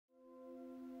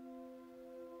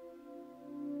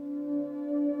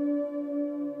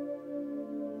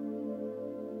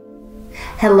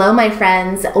Hello, my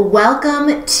friends.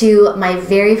 Welcome to my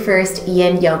very first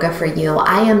yin yoga for you.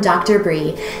 I am Dr.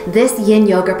 Bree. This yin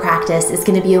yoga practice is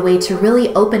going to be a way to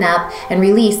really open up and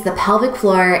release the pelvic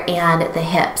floor and the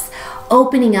hips,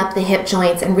 opening up the hip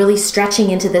joints and really stretching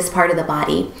into this part of the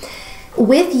body.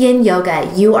 With yin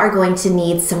yoga, you are going to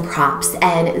need some props,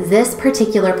 and this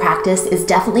particular practice is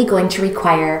definitely going to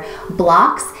require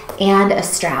blocks and a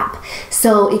strap.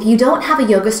 So if you don't have a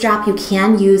yoga strap, you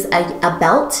can use a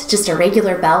belt, just a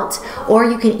regular belt, or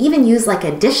you can even use like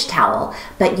a dish towel,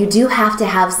 but you do have to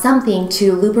have something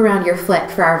to loop around your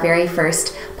foot for our very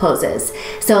first poses.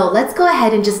 So let's go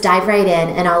ahead and just dive right in,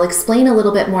 and I'll explain a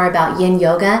little bit more about yin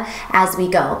yoga as we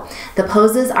go. The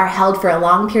poses are held for a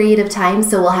long period of time,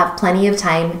 so we'll have plenty of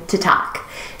time to talk.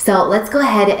 So let's go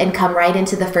ahead and come right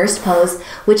into the first pose,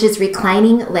 which is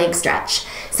reclining leg stretch.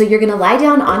 So you're gonna lie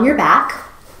down on your back,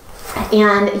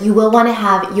 and you will wanna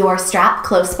have your strap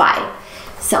close by.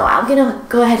 So I'm gonna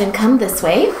go ahead and come this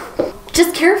way.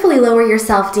 Just carefully lower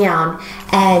yourself down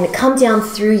and come down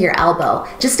through your elbow.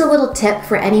 Just a little tip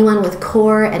for anyone with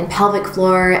core and pelvic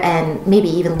floor and maybe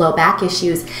even low back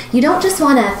issues. You don't just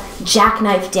wanna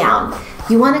jackknife down.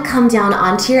 You wanna come down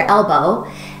onto your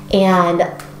elbow and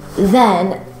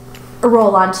then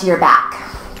roll onto your back.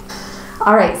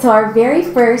 All right, so our very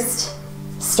first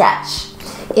stretch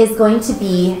is going to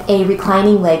be a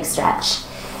reclining leg stretch.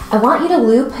 I want you to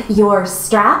loop your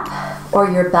strap or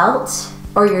your belt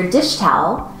or your dish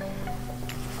towel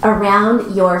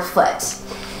around your foot.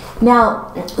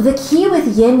 Now, the key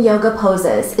with yin yoga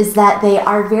poses is that they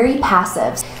are very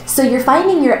passive. So you're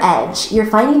finding your edge, you're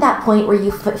finding that point where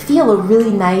you feel a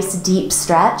really nice deep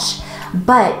stretch,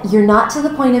 but you're not to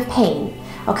the point of pain.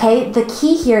 Okay, the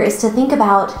key here is to think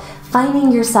about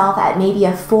finding yourself at maybe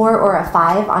a 4 or a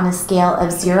 5 on a scale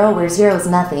of 0, where 0 is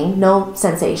nothing, no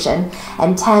sensation,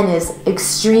 and 10 is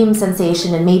extreme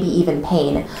sensation and maybe even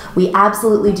pain. We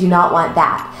absolutely do not want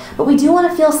that, but we do want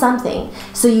to feel something.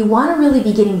 So you want to really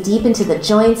be getting deep into the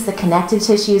joints, the connective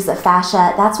tissues, the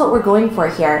fascia. That's what we're going for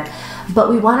here.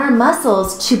 But we want our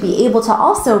muscles to be able to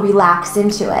also relax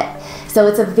into it. So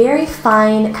it's a very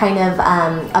fine kind of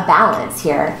a balance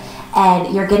here.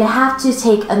 And you're gonna have to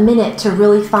take a minute to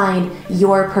really find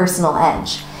your personal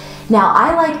edge. Now,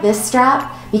 I like this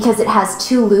strap because it has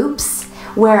 2 loops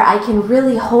where I can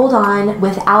really hold on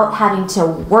without having to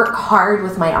work hard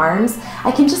with my arms.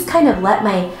 I can just kind of let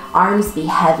my arms be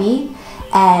heavy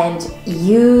and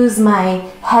use my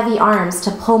heavy arms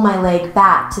to pull my leg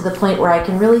back to the point where I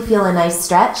can really feel a nice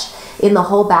stretch in the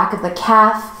whole back of the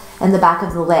calf and the back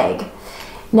of the leg.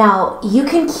 Now, you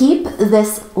can keep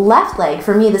this left leg,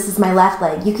 for me this is my left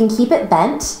leg, you can keep it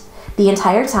bent the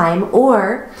entire time,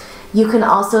 or you can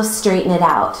also straighten it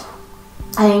out.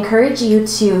 I encourage you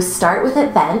to start with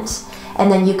it bent,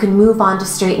 and then you can move on to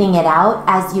straightening it out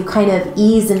as you kind of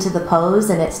ease into the pose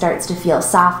and it starts to feel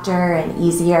softer and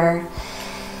easier.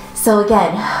 So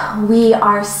again, we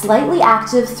are slightly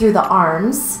active through the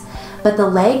arms, but the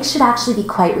legs should actually be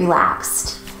quite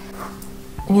relaxed.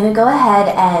 I'm gonna go ahead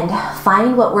and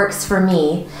find what works for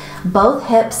me. Both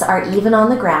hips are even on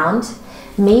the ground.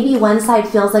 Maybe one side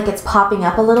feels like it's popping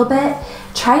up a little bit.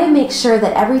 Try to make sure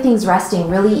that everything's resting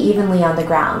really evenly on the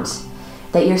ground,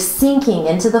 that you're sinking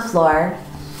into the floor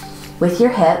with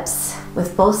your hips,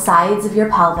 with both sides of your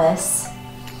pelvis.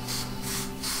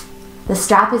 The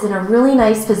strap is in a really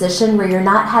nice position where you're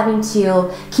not having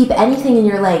to keep anything in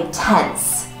your leg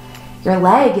tense. Your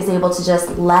leg is able to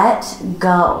just let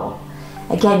go.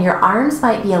 Again, your arms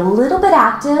might be a little bit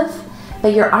active,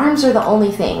 but your arms are the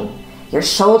only thing. Your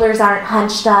shoulders aren't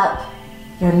hunched up,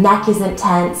 your neck isn't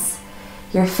tense,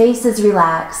 your face is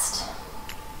relaxed.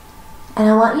 And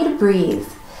I want you to breathe.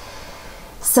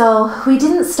 So we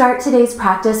didn't start today's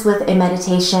practice with a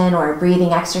meditation or a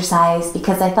breathing exercise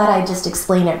because I thought I'd just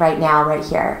explain it right now, right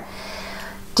here.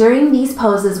 During these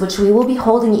poses, which we will be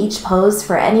holding each pose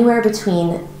for anywhere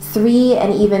between 3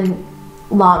 and even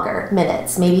longer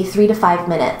minutes, maybe 3 to 5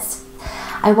 minutes.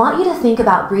 I want you to think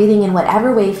about breathing in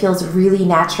whatever way feels really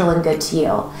natural and good to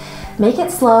you. Make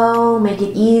it slow, make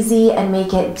it easy, and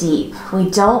make it deep. We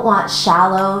don't want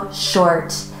shallow,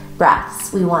 short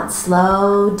breaths. We want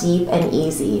slow, deep, and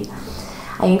easy.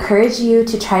 I encourage you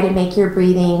to try to make your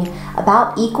breathing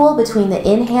about equal between the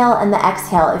inhale and the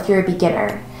exhale if you're a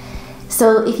beginner.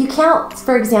 So if you count,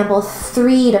 for example,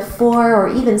 3 to 4 or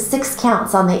even 6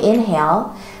 counts on the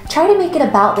inhale, try to make it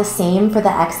about the same for the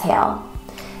exhale.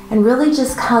 And really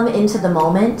just come into the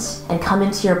moment and come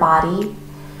into your body.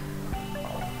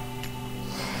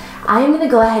 I am going to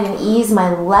go ahead and ease my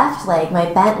left leg,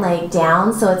 my bent leg,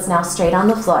 down so it's now straight on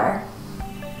the floor.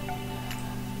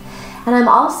 And I'm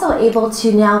also able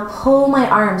to now pull my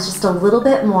arms just a little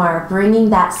bit more,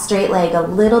 bringing that straight leg a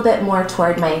little bit more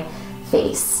toward my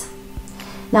face.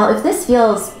 Now, if this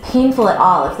feels painful at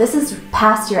all, if this is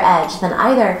past your edge, then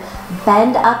either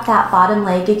bend up that bottom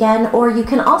leg again, or you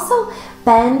can also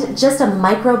bend just a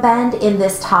micro bend in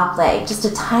this top leg, just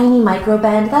a tiny micro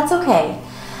bend. That's okay.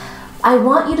 I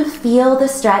want you to feel the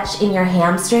stretch in your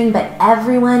hamstring, but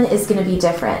everyone is going to be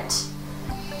different.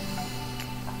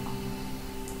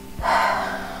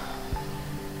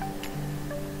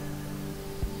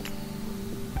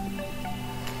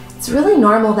 It's really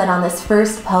normal that on this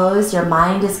first pose, your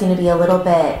mind is going to be a little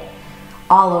bit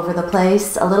all over the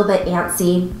place, a little bit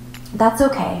antsy. That's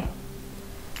okay.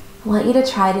 I want you to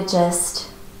try to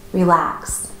just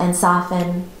relax and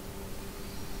soften.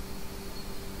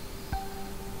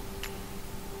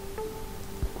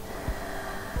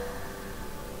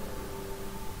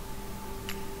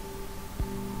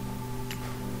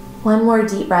 One more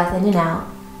deep breath in and out.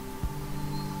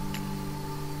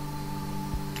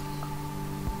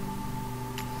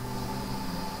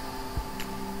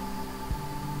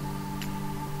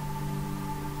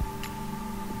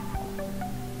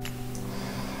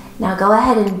 Now go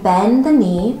ahead and bend the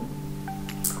knee.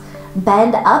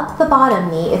 Bend up the bottom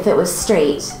knee if it was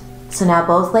straight. So now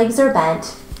both legs are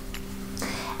bent.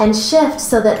 And shift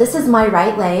so that this is my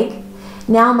right leg.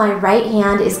 Now my right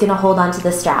hand is going to hold onto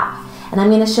the strap. And I'm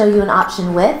going to show you an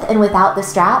option with and without the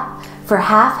strap for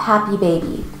half happy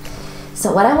baby.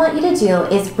 So what I want you to do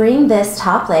is bring this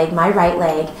top leg, my right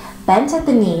leg, bent at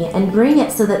the knee, and bring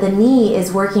it so that the knee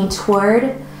is working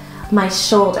toward my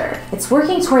shoulder. It's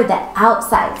working toward the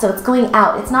outside, so it's going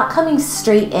out. It's not coming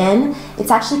straight in,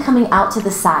 it's actually coming out to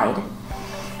the side.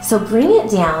 So bring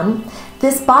it down.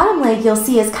 This bottom leg you'll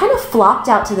see is kind of flopped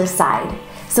out to the side.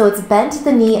 So it's bent at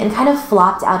the knee and kind of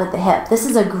flopped out at the hip. This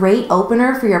is a great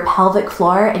opener for your pelvic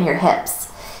floor and your hips.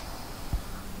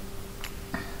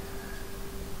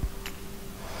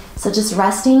 So just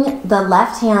resting the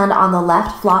left hand on the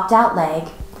left flopped out leg.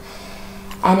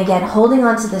 And again, holding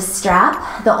onto the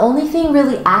strap. The only thing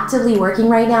really actively working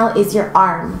right now is your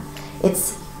arm.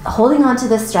 It's holding onto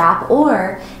the strap,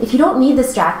 or if you don't need the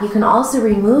strap, you can also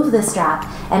remove the strap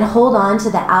and hold on to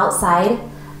the outside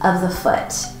of the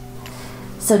foot.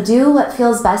 So do what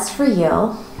feels best for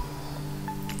you.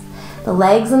 The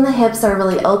legs and the hips are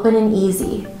really open and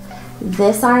easy.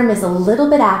 This arm is a little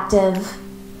bit active,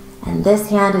 and this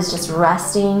hand is just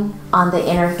resting on the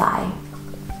inner thigh.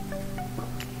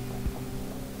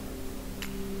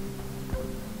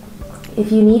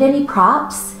 If you need any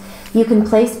props, you can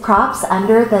place props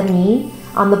under the knee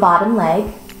on the bottom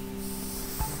leg.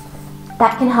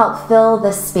 That can help fill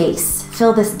the space,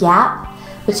 fill this gap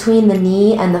between the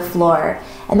knee and the floor.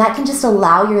 And that can just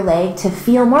allow your leg to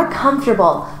feel more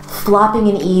comfortable flopping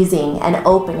and easing and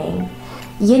opening.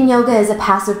 Yin yoga is a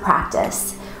passive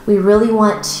practice. We really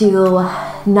want to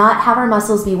not have our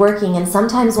muscles be working, and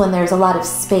sometimes when there's a lot of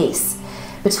space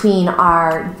between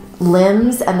our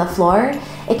limbs and the floor,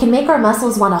 it can make our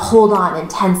muscles want to hold on and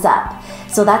tense up.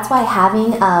 So that's why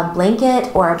having a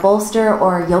blanket or a bolster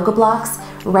or yoga blocks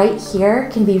right here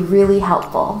can be really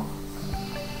helpful.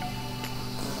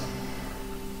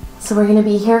 So we're going to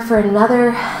be here for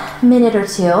another minute or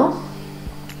two.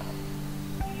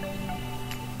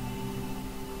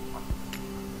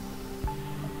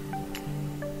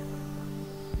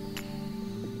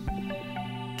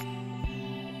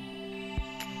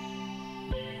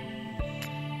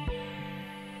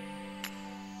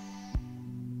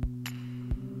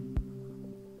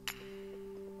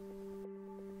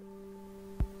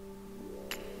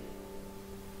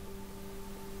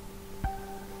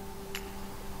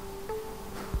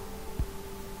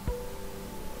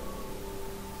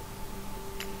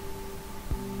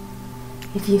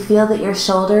 If you feel that your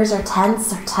shoulders are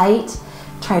tense or tight,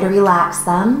 try to relax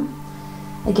them.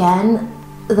 Again,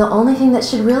 the only thing that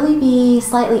should really be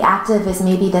slightly active is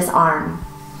maybe this arm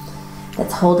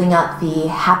that's holding up the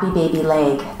happy baby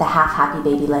leg, the half happy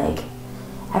baby leg.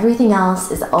 Everything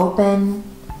else is open.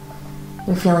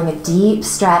 You're feeling a deep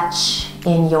stretch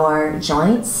in your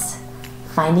joints,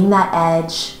 finding that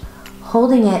edge,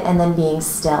 holding it, and then being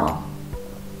still.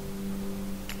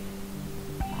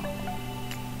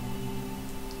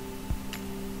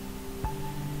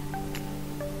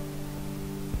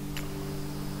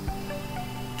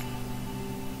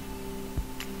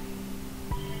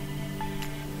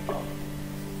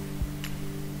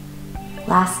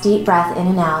 Last deep breath in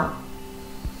and out.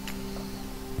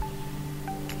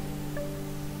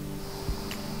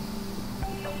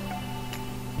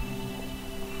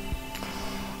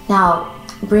 Now,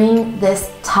 bring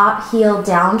this top heel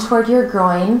down toward your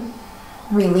groin,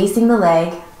 releasing the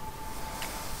leg,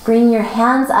 Bring your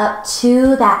hands up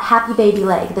to that happy baby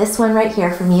leg. This one right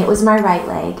here, for me it was my right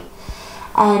leg.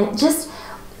 And just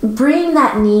bring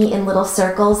that knee in little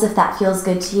circles if that feels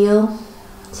good to you.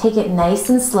 Take it nice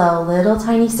and slow, little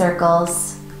tiny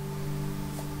circles.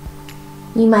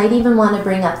 You might even want to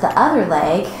bring up the other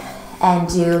leg and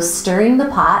do stirring the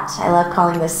pot. I love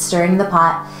calling this stirring the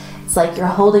pot. It's like you're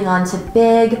holding on to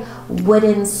big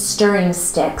wooden stirring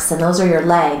sticks, and those are your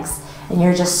legs, and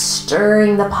you're just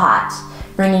stirring the pot,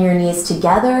 bringing your knees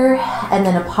together and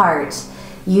then apart,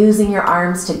 using your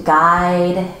arms to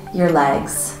guide your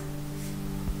legs.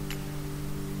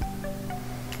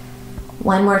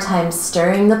 One more time,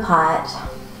 stirring the pot.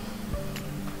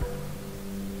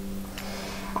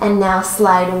 And now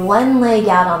slide one leg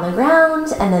out on the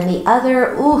ground and then the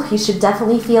other. Ooh, you should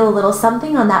definitely feel a little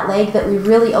something on that leg that we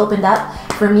really opened up.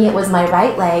 For me, it was my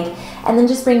right leg. And then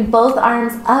just bring both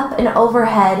arms up and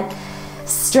overhead.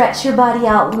 Stretch your body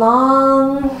out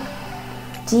long.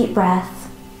 Deep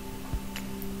breath.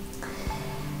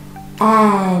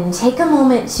 And take a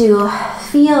moment to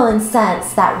feel and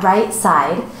sense that right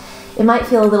side. It might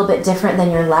feel a little bit different than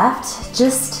your left.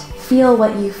 Just feel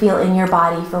what you feel in your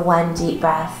body for one deep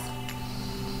breath.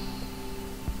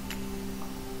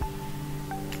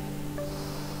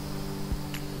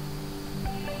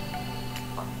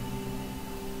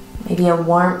 Maybe a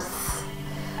warmth,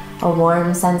 a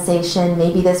warm sensation.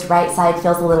 Maybe this right side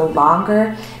feels a little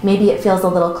longer. Maybe it feels a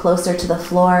little closer to the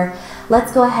floor.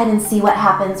 Let's go ahead and see what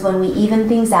happens when we even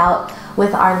things out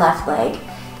with our left leg.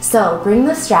 So bring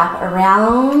the strap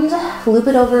around, loop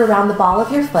it over around the ball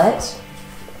of your foot.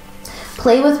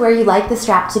 Play with where you like the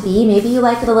strap to be. Maybe you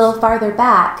like it a little farther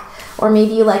back, or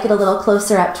maybe you like it a little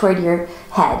closer up toward your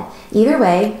head. Either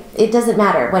way, it doesn't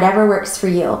matter, whatever works for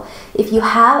you. If you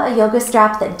have a yoga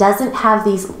strap that doesn't have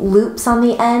these loops on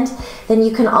the end, then you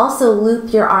can also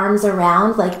loop your arms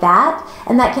around like that,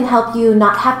 and that can help you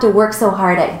not have to work so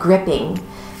hard at gripping.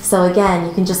 So again,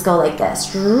 you can just go like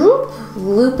this,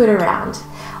 loop it around.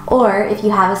 Or if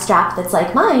you have a strap that's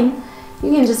like mine,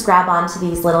 you can just grab onto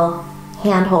these little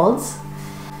handholds.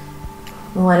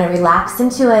 We want to relax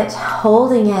into it,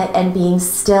 holding it and being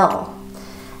still.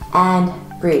 And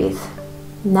breathe.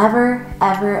 Never,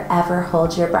 ever, ever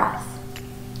hold your breath.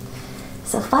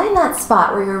 So find that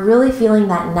spot where you're really feeling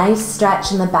that nice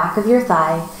stretch in the back of your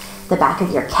thigh, the back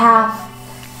of your calf,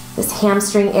 this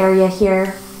hamstring area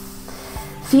here.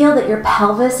 Feel that your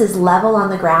pelvis is level on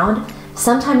the ground.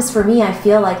 Sometimes for me, I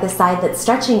feel like the side that's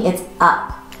stretching, it's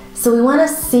up. So we want to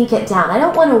sink it down. I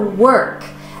don't want to work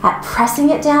at pressing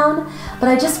it down, but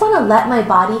I just want to let my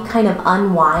body kind of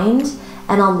unwind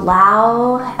and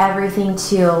allow everything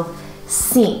to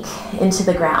sink into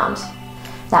the ground.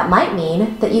 That might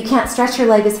mean that you can't stretch your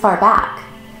leg as far back.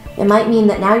 It might mean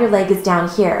that now your leg is down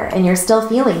here and you're still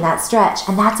feeling that stretch,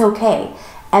 and that's okay.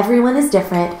 Everyone is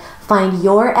different. Find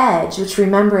your edge, which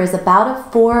remember is about a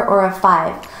 4 or a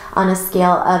 5 on a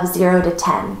scale of 0 to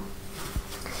 10.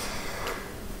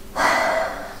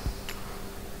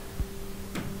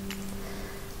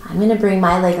 I'm going to bring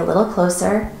my leg a little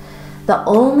closer. The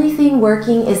only thing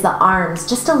working is the arms,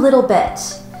 just a little bit.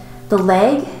 The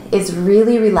leg is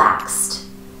really relaxed.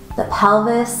 The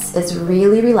pelvis is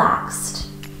really relaxed.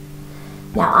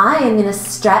 Now I am going to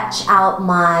stretch out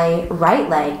my right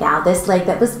leg now. This leg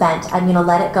that was bent, I'm going to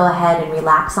let it go ahead and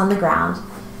relax on the ground.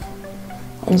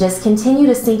 And just continue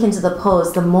to sink into the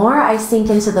pose. The more I sink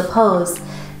into the pose,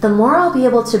 the more I'll be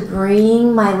able to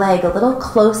bring my leg a little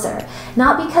closer.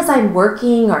 Not because I'm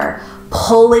working or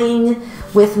pulling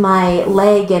with my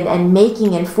leg and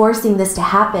making and forcing this to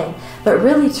happen, but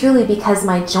really truly because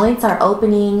my joints are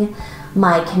opening,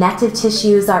 my connective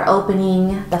tissues are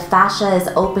opening, the fascia is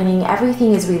opening,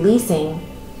 everything is releasing,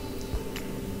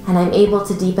 and I'm able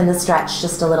to deepen the stretch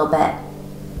just a little bit.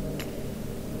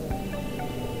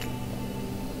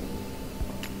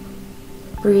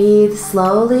 Breathe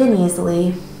slowly and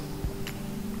easily.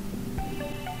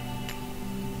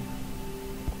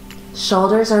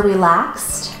 Shoulders are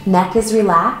relaxed, neck is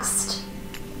relaxed.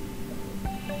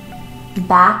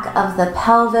 Back of the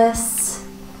pelvis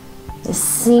is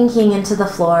sinking into the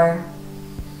floor.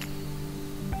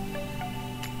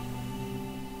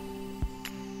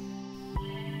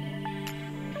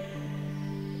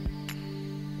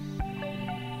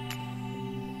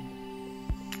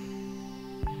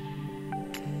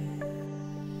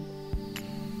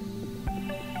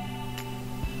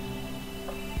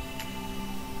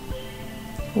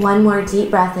 One more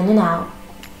deep breath in and out.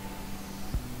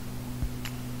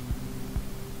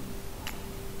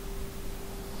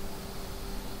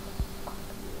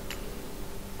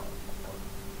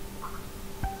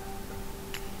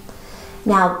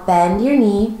 Now bend your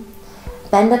knee,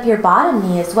 Bend up your bottom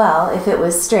knee as well if it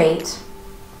was straight.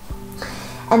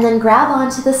 And then grab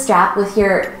onto the strap with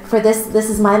your, this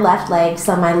is my left leg,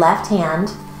 so my left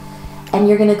hand. And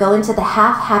you're gonna go into the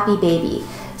half happy baby.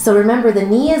 So remember, the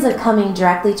knee isn't coming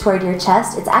directly toward your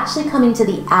chest, it's actually coming to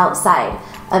the outside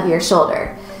of your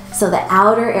shoulder. So the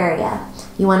outer area.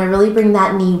 You wanna really bring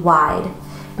that knee wide.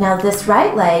 Now this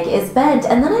right leg is bent,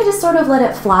 and then I just sort of let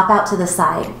it flop out to the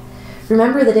side.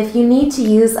 Remember that if you need to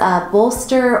use a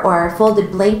bolster or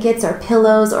folded blankets or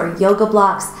pillows or yoga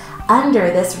blocks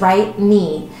under this right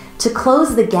knee to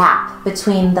close the gap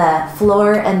between the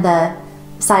floor and the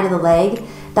side of the leg,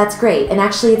 that's great. And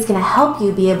actually it's gonna help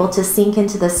you be able to sink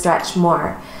into the stretch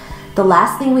more. The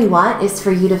last thing we want is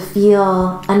for you to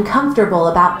feel uncomfortable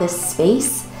about this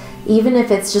space, even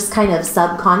if it's just kind of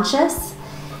subconscious.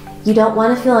 You don't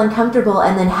want to feel uncomfortable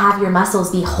and then have your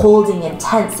muscles be holding and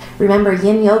tense. Remember,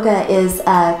 yin yoga is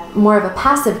more of a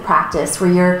passive practice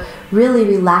where you're really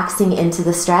relaxing into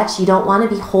the stretch. You don't want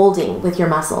to be holding with your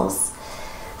muscles.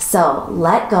 So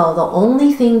let go. The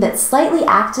only thing that's slightly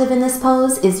active in this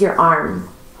pose is your arm.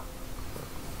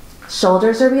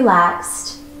 Shoulders are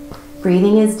relaxed.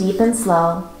 Breathing is deep and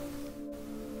slow.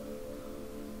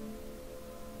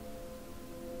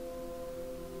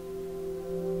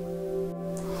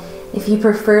 If you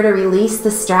prefer to release the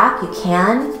strap, you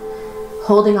can,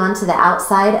 holding on to the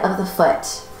outside of the foot.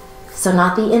 So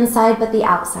not the inside, but the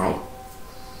outside.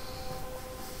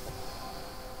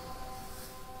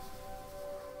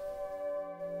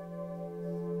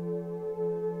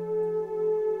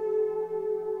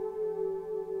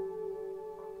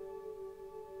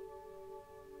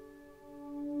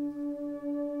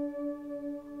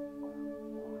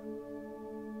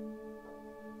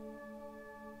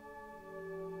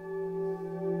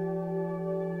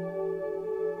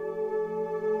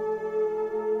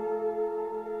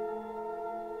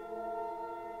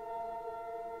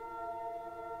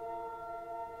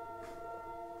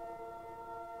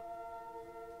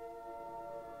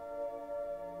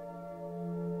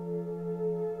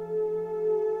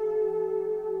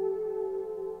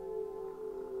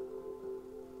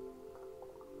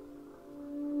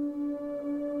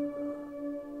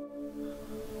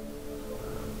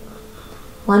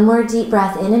 One more deep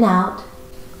breath in and out.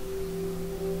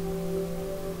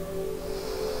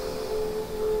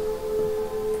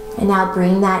 And now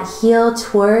bring that heel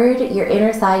toward your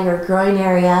inner thigh, your groin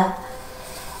area,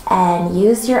 and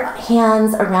use your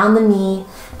hands around the knee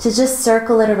to just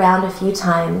circle it around a few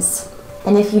times.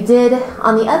 And if you did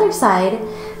on the other side,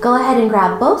 go ahead and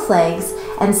grab both legs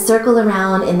and circle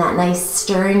around in that nice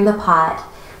stirring the pot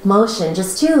motion,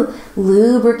 just to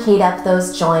lubricate up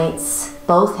those joints,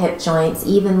 both hip joints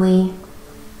evenly.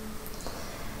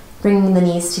 Bringing the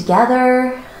knees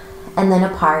together and then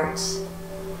apart.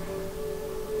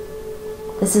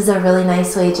 This is a really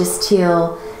nice way just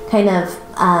to kind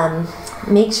of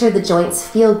make sure the joints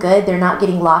feel good. They're not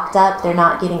getting locked up. They're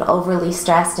not getting overly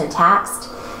stressed and taxed.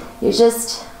 You're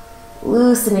just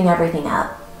loosening everything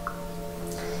up.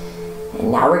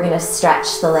 And now we're going to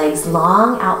stretch the legs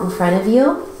long out in front of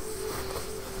you.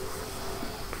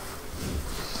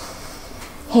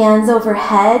 Hands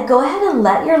overhead. Go ahead and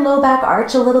let your low back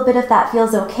arch a little bit if that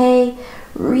feels okay.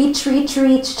 Reach, reach,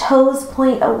 reach. Toes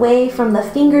point away from the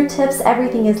fingertips.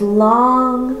 Everything is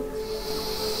long.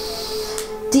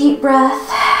 Deep breath.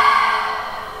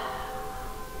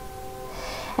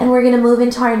 And we're going to move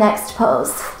into our next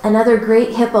pose. Another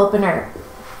great hip opener.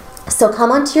 So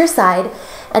come onto your side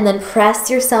and then press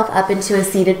yourself up into a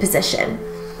seated position.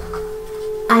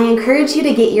 I encourage you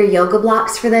to get your yoga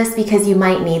blocks for this because you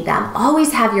might need them.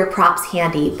 Always have your props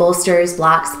handy, bolsters,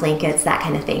 blocks, blankets, that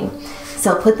kind of thing.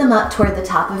 So put them up toward the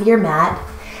top of your mat,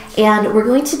 and we're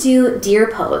going to do deer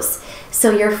pose.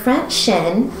 So your front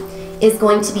shin is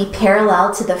going to be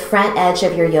parallel to the front edge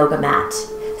of your yoga mat.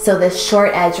 So this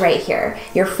short edge right here,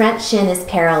 your front shin is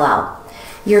parallel.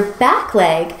 Your back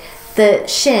leg, the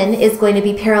shin is going to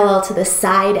be parallel to the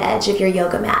side edge of your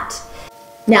yoga mat.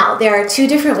 Now, there are two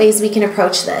different ways we can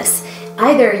approach this.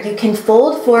 Either you can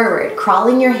fold forward,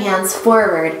 crawling your hands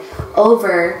forward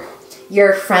over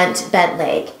your front bent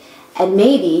leg, and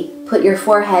maybe put your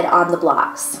forehead on the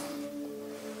blocks.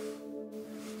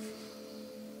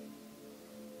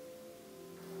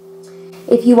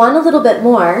 If you want a little bit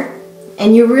more,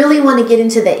 and you really want to get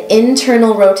into the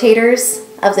internal rotators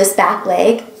of this back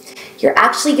leg, you're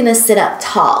actually going to sit up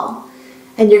tall,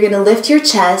 and you're going to lift your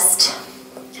chest,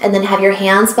 and then have your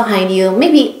hands behind you,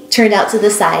 maybe turned out to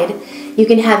the side. You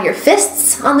can have your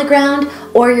fists on the ground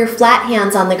or your flat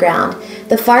hands on the ground.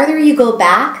 The farther you go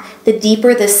back, the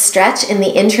deeper the stretch in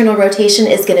the internal rotation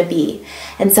is going to be.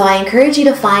 And so I encourage you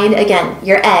to find, again,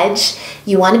 your edge.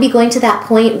 You want to be going to that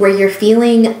point where you're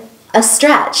feeling a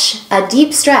stretch, a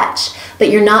deep stretch, but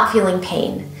you're not feeling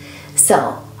pain.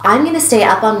 So I'm going to stay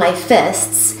up on my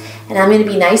fists, and I'm going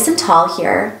to be nice and tall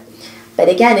here. But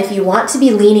again, if you want to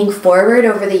be leaning forward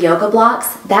over the yoga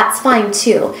blocks, that's fine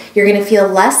too. You're going to feel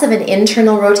less of an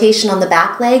internal rotation on the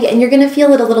back leg, and you're going to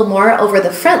feel it a little more over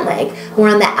the front leg, more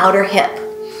on the outer hip.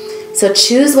 So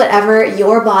choose whatever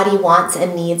your body wants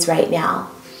and needs right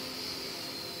now.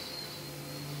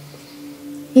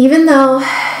 Even though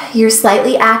you're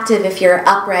slightly active if you're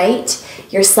upright,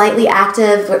 you're slightly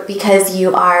active because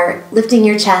you are lifting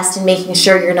your chest and making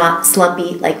sure you're not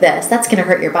slumpy like this. That's going to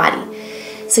hurt your body.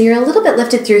 So you're a little bit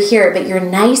lifted through here, but you're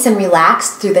nice and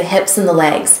relaxed through the hips and the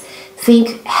legs.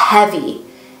 Think heavy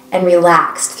and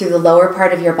relaxed through the lower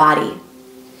part of your body.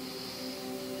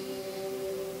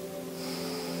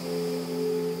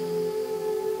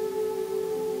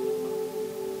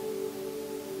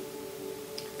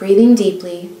 Breathing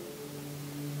deeply.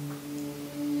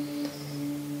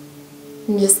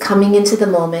 And just coming into the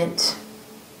moment.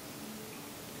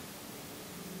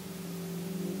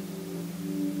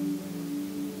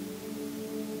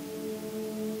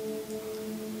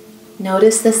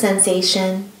 Notice the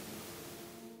sensation.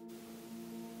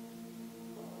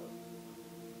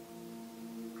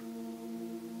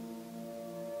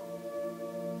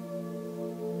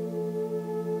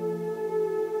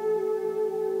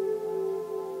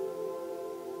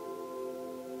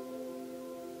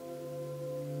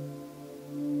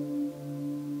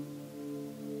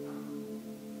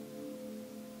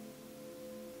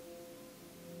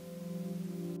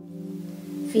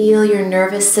 Feel your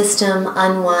nervous system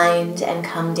unwind and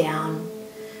come down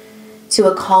to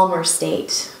a calmer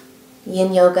state.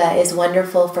 Yin yoga is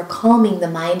wonderful for calming the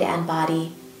mind and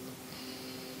body,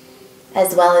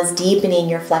 as well as deepening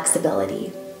your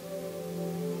flexibility.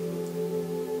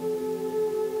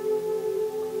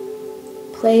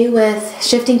 Play with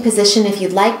shifting position if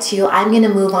you'd like to. I'm going to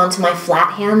move on to my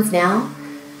flat hands now,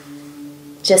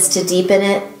 just to deepen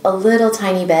it a little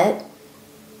tiny bit.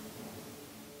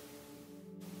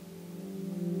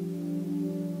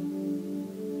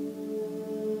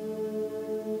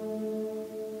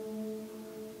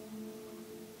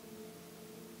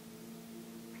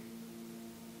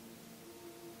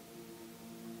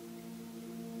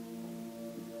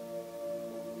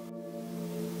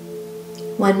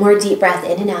 One more deep breath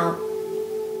in and out.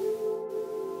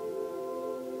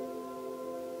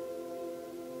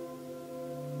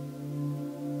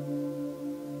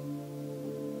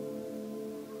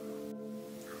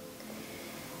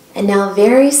 And now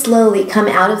very slowly come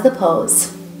out of the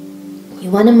pose. You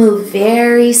want to move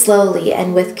very slowly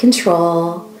and with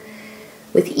control,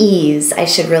 with ease, I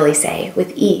should really say,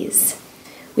 with ease.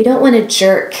 We don't want to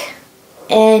jerk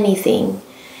anything.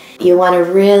 You want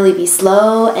to really be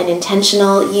slow and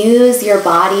intentional. Use your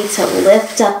body to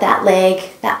lift up that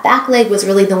leg. That back leg was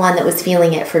really the one that was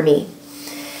feeling it for me.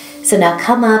 So now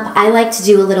come up. I like to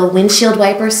do a little windshield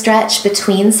wiper stretch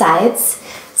between sides.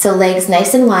 So legs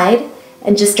nice and wide,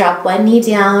 and just drop one knee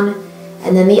down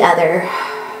and then the other.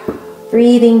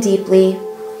 Breathing deeply.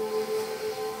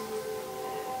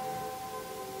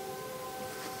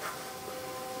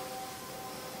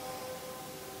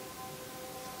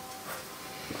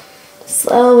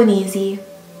 Slow and easy.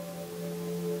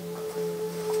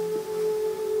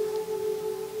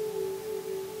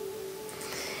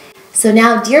 So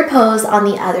now deer pose on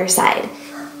the other side.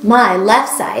 My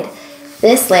left side,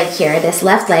 this leg here, this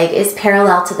left leg is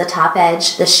parallel to the top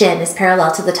edge. The shin is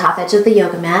parallel to the top edge of the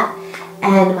yoga mat.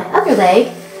 And my other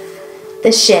leg,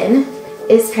 the shin,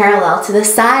 is parallel to the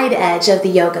side edge of the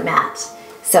yoga mat.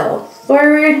 So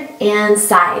forward and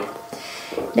side.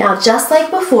 Now just like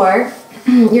before,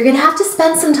 you're going to have to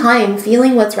spend some time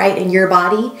feeling what's right in your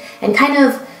body and kind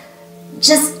of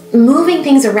just moving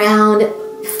things around,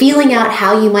 feeling out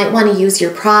how you might want to use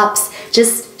your props,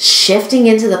 just shifting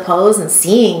into the pose and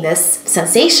seeing this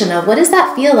sensation of what does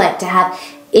that feel like to have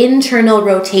internal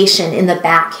rotation in the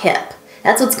back hip.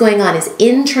 That's what's going on, is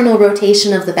internal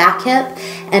rotation of the back hip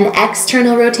and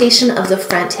external rotation of the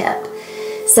front hip.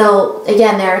 So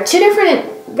again, there are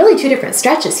really two different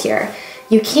stretches here.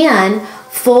 You can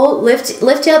full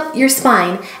lift up your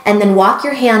spine and then walk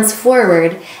your hands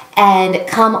forward and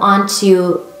come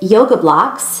onto yoga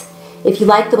blocks. If you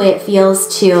like the way it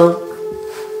feels to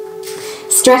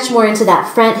stretch more into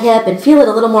that front hip and feel it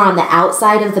a little more on the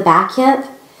outside of the back hip,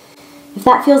 if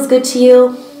that feels good to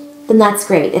you, then that's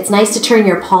great. It's nice to turn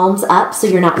your palms up so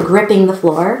you're not gripping the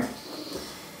floor.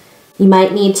 You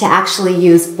might need to actually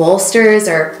use bolsters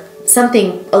or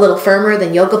something a little firmer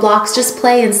than yoga blocks, just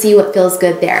play and see what feels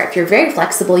good there. If you're very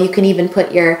flexible, you can even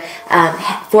put your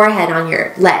forehead on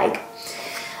your leg.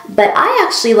 But I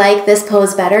actually like this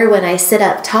pose better when I sit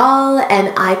up tall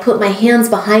and I put my hands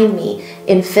behind me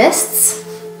in fists.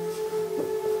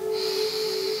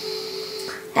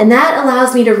 And that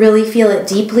allows me to really feel it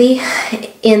deeply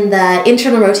in the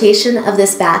internal rotation of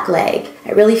this back leg.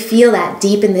 I really feel that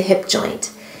deep in the hip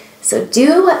joint. So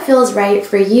do what feels right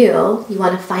for you. You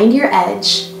want to find your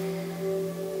edge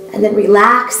and then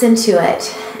relax into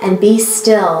it and be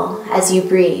still as you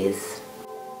breathe.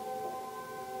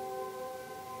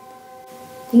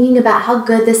 Thinking about how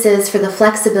good this is for the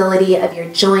flexibility of your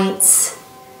joints.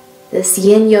 This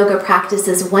yin yoga practice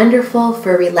is wonderful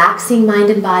for relaxing mind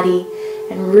and body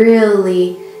and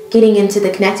really getting into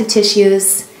the connective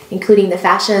tissues, including the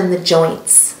fascia and the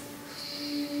joints.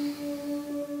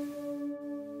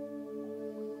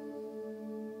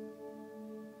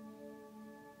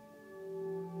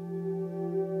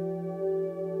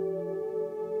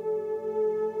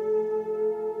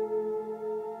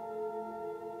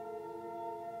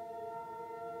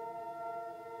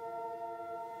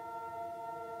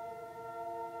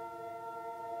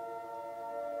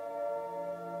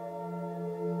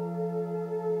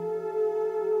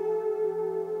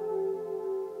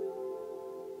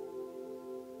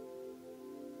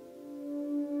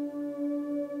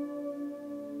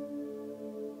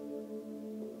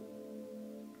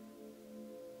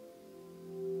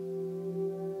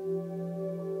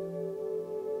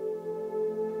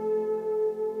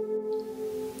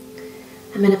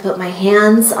 I'm going to put my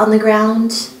hands on the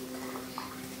ground.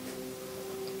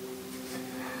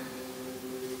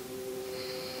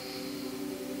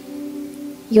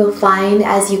 You'll find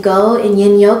as you go in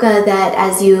yin yoga that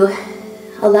as you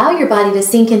allow your body to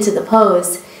sink into the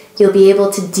pose, you'll be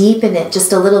able to deepen it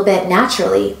just a little bit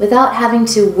naturally without having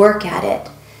to work at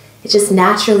it. It just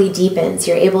naturally deepens.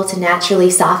 You're able to naturally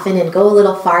soften and go a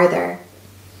little farther.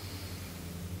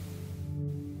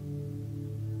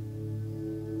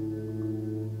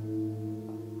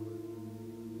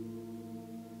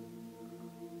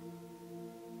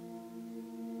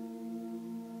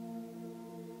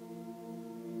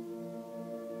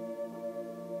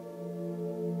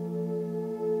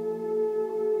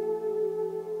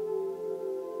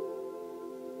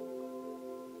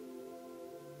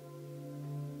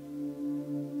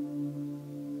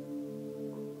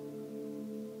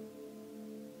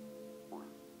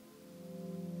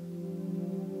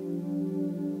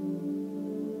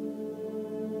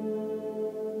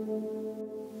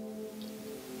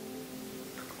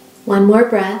 One more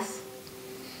breath.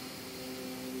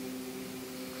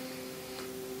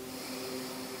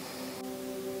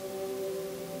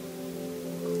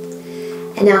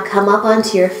 And now come up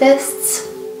onto your fists.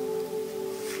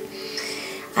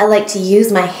 I like to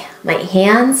use my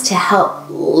hands to help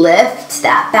lift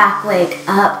that back leg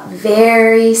up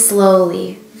very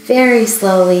slowly, very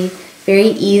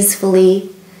easefully.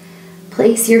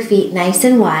 Place your feet nice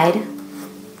and wide.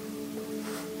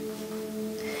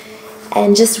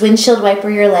 And just windshield wiper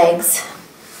your legs.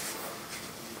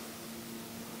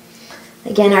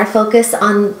 Again, our focus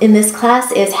in this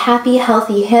class is happy,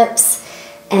 healthy hips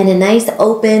and a nice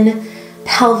open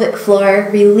pelvic floor,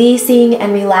 releasing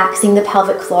and relaxing the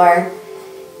pelvic floor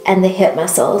and the hip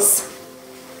muscles.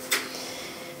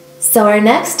 So our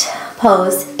next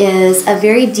pose is a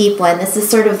very deep one. This is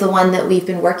sort of the one that we've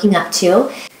been working up to.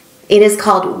 It is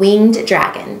called Winged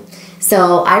Dragon.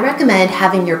 So I recommend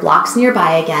having your blocks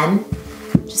nearby again,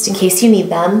 just in case you need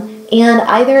them, and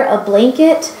either a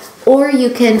blanket or you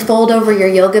can fold over your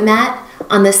yoga mat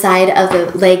on the side of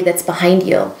the leg that's behind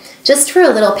you, just for a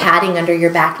little padding under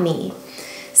your back knee.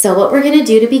 So what we're going to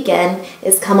do to begin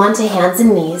is come onto hands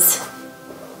and knees.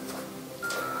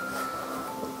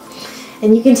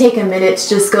 And you can take a minute to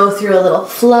just go through a little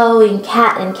flowing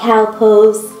cat and cow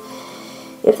pose,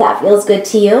 if that feels good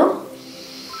to you.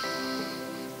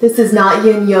 This is not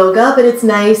yin yoga, but it's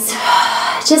nice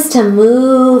just to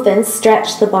move and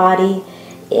stretch the body,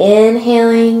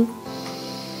 inhaling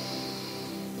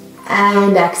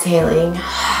and exhaling.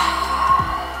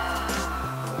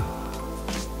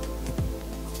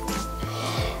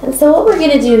 And so what we're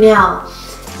going to do now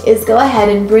is go ahead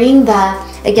and bring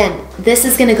again, this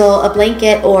is going to go, a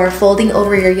blanket or folding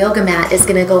over your yoga mat is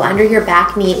going to go under your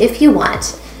back knee if you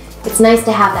want. It's nice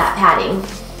to have that padding.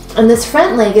 And this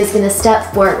front leg is going to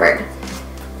step forward.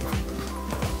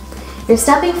 You're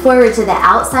stepping forward to the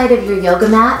outside of your yoga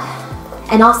mat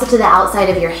and also to the outside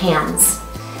of your hands.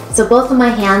 So both of my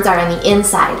hands are on the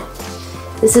inside.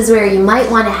 This is where you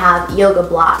might want to have yoga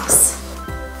blocks.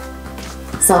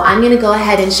 So So I'm gonna go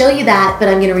ahead and show you that, but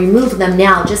I'm gonna remove them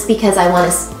now just because I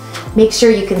wanna make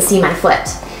sure you can see my foot.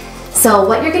 So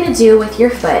what you're gonna do with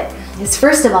your foot is,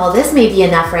 first of all, this may be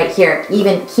enough right here,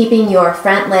 even keeping your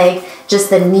front leg, just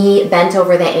the knee bent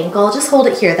over the ankle, just hold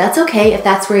it here. That's okay if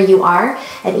that's where you are.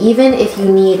 And even if you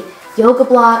need yoga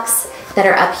blocks that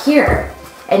are up here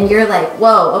and you're like,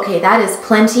 whoa, okay, that is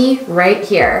plenty right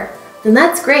here, then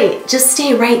that's great. Just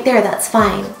stay right there, that's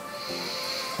fine.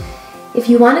 If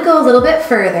you want to go a little bit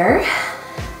further,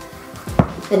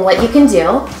 then what you can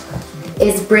do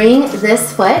is bring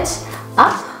this foot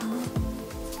up,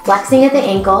 flexing at the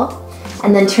ankle,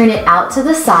 and then turn it out to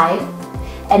the side.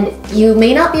 And you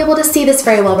may not be able to see this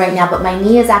very well right now, but my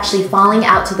knee is actually falling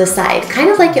out to the side, kind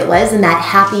of like it was in that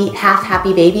half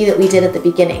happy baby that we did at the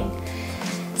beginning.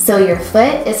 So your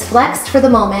foot is flexed for the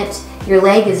moment, your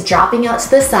leg is dropping out to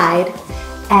the side,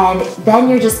 and then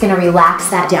you're just gonna relax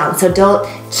that down. So don't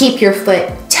keep your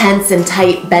foot tense and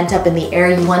tight, bent up in the air.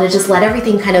 You wanna just let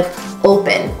everything kind of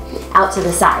open out to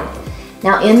the side.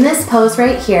 Now in this pose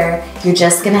right here, you're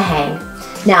just gonna hang.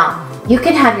 Now, you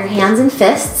can have your hands in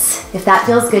fists if that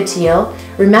feels good to you.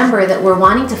 Remember that we're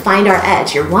wanting to find our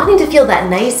edge. You're wanting to feel that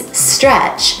nice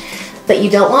stretch, but you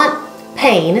don't want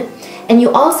pain. And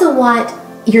you also want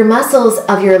your muscles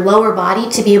of your lower body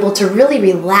to be able to really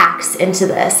relax into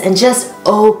this and just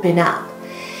open up.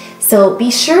 So be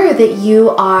sure that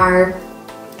you are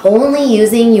only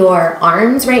using your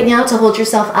arms right now to hold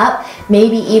yourself up.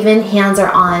 Maybe even hands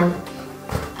are on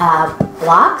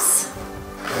blocks.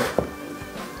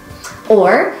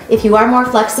 Or if you are more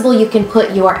flexible, you can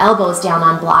put your elbows down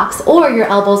on blocks or your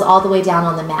elbows all the way down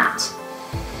on the mat.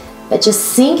 But just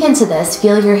sink into this.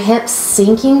 Feel your hips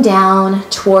sinking down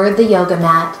toward the yoga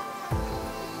mat.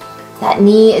 That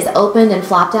knee is opened and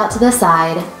flopped out to the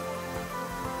side.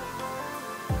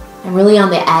 I'm really on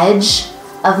the edge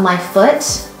of my foot.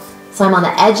 So I'm on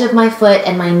the edge of my foot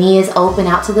and my knee is open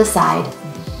out to the side.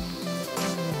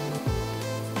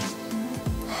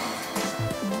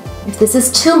 If this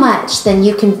is too much, then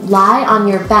you can lie on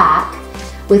your back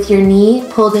with your knee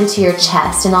pulled into your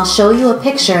chest, and I'll show you a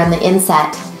picture in the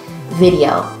inset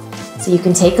video. So you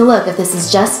can take a look. If this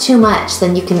is just too much,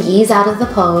 then you can ease out of the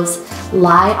pose,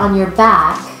 lie on your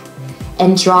back,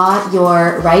 and draw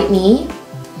your right knee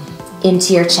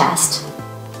into your chest.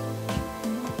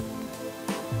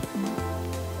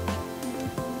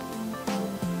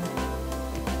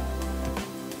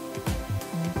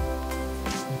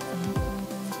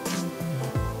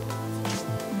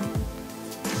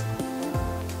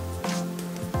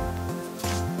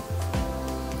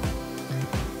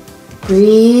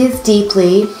 Breathe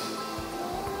deeply,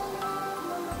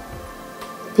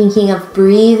 thinking of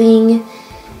breathing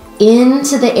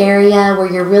into the area where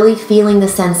you're really feeling the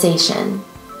sensation.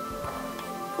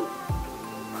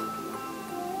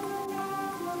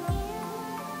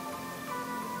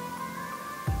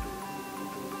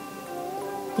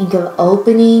 Think of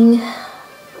opening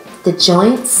the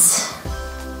joints,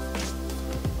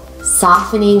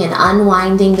 softening and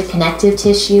unwinding the connective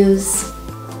tissues.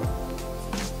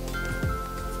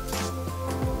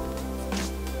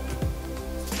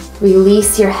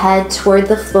 Release your head toward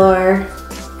the floor.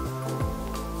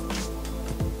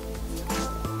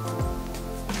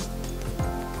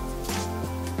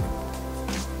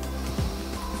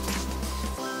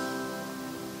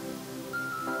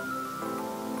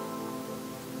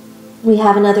 We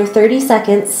have another 30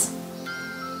 seconds.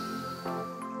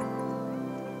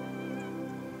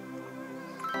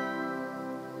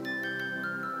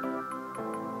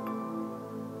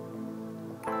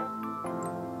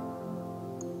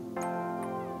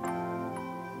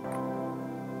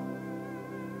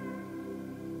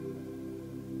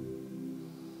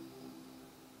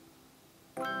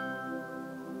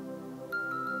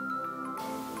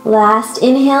 Last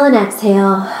inhale and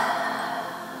exhale.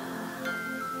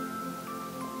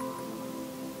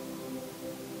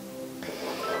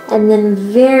 And then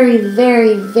very,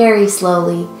 very, very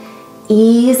slowly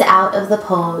ease out of the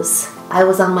pose. I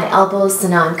was on my elbows, so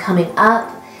now I'm coming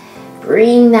up.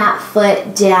 Bring that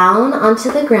foot down onto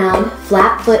the ground,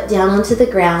 flat foot down onto the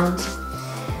ground.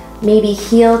 Maybe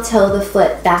heel toe the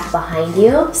foot back behind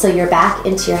you, so you're back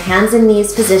into your hands and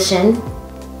knees position.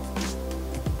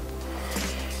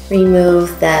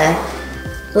 Remove the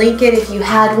blanket if you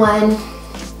had one.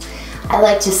 I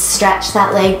like to stretch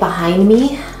that leg behind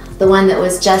me. The one that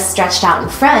was just stretched out in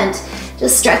front,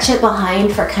 just stretch it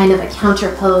behind for kind of a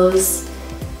counter pose.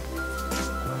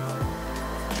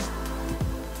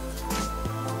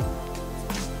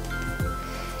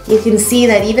 You can see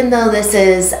that even though this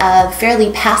is a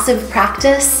fairly passive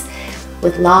practice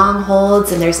with long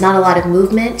holds and there's not a lot of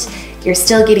movement, you're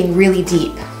still getting really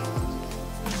deep.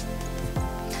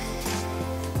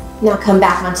 Now come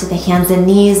back onto the hands and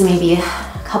knees, maybe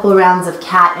a couple rounds of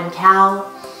cat and cow.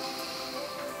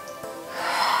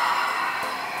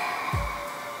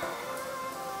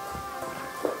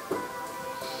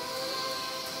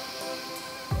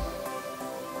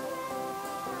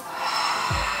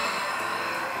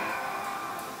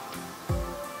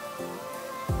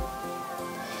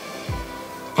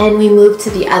 And we move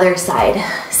to the other side.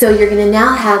 So you're gonna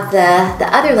now have the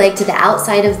other leg to the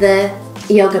outside of the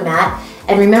yoga mat.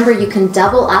 And remember, you can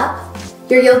double up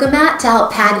your yoga mat to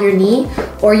help pad your knee,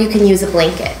 or you can use a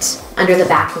blanket under the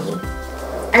back knee.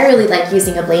 I really like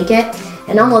using a blanket,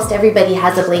 and almost everybody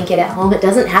has a blanket at home. It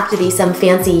doesn't have to be some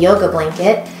fancy yoga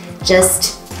blanket,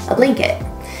 just a blanket.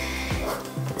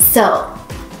 So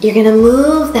you're gonna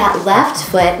move that left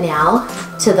foot now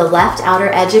to the left outer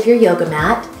edge of your yoga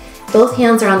mat. Both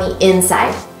hands are on the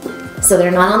inside. So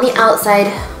they're not on the outside,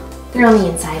 they're on the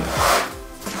inside.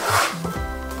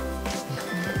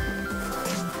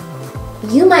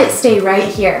 You might stay right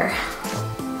here,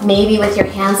 maybe with your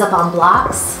hands up on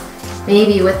blocks,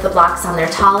 maybe with the blocks on their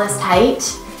tallest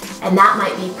height, and that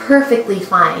might be perfectly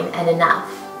fine and enough.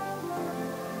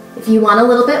 If you want a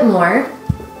little bit more,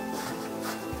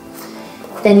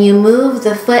 then you move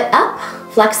the foot up,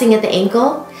 flexing at the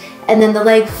ankle, and then the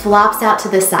leg flops out to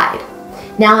the side.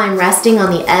 Now I'm resting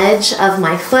on the edge of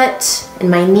my foot and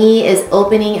my knee is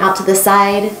opening out to the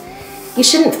side. You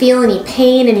shouldn't feel any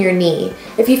pain in your knee.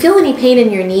 If you feel any pain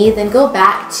in your knee, then go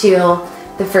back to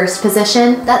the first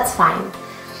position, that's fine.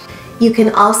 You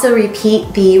can also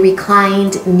repeat the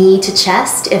reclined knee to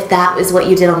chest if that is what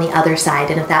you did on the other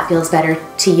side, and if that feels better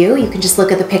to you, you can just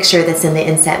look at the picture that's in the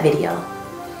inset video.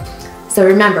 So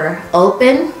remember,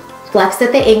 open, flex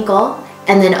at the ankle,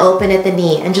 and then open at the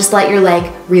knee, and just let your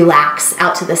leg relax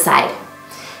out to the side.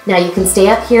 Now you can stay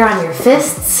up here on your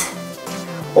fists,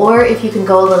 or if you can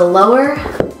go a little lower,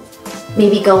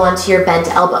 maybe go onto your bent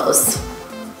elbows.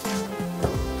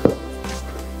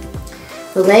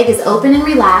 The leg is open and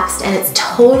relaxed, and it's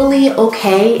totally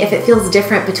okay if it feels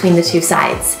different between the two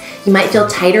sides. You might feel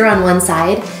tighter on one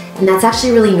side, and that's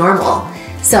actually really normal.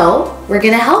 So we're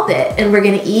gonna help it, and we're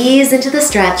gonna ease into the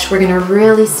stretch. We're gonna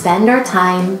really spend our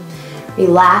time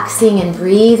relaxing and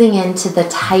breathing into the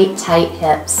tight, tight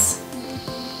hips.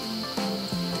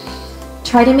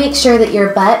 Try to make sure that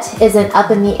your butt isn't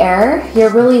up in the air.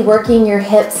 You're really working your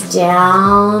hips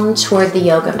down toward the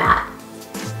yoga mat.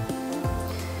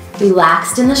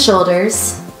 Relaxed in the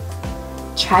shoulders.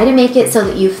 Try to make it so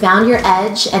that you found your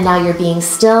edge and now you're being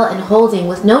still and holding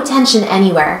with no tension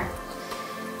anywhere.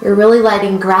 You're really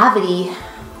letting gravity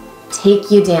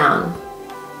take you down.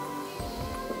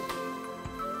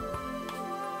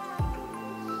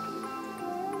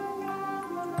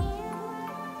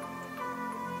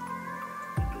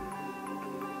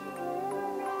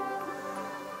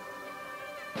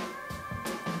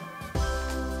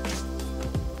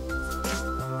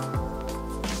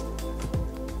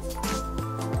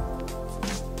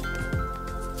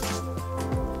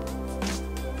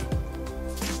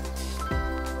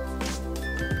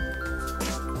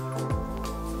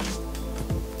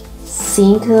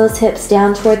 Sink those hips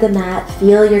down toward the mat.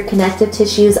 Feel your connective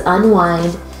tissues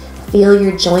unwind. Feel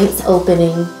your joints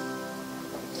opening.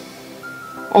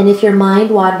 And if your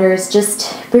mind wanders,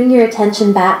 just bring your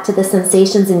attention back to the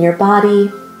sensations in your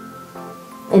body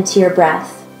and to your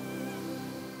breath.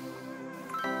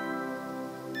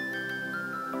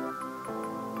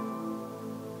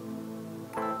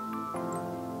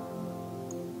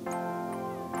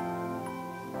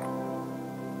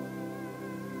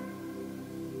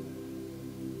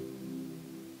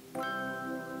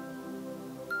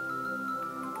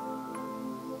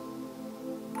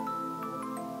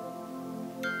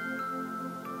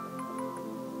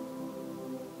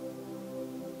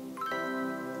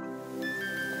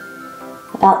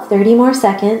 About 30 more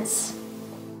seconds.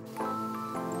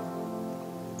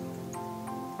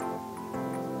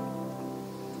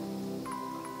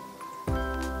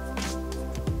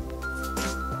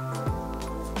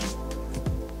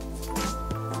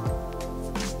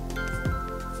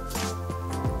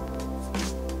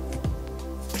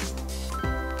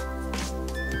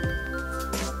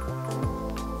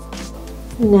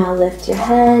 Now lift your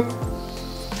head.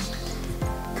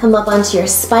 Come up onto your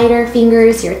spider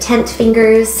fingers, your tent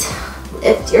fingers.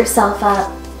 Lift yourself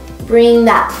up. Bring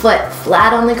that foot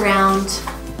flat on the ground.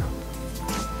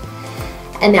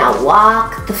 And now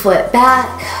walk the foot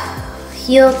back.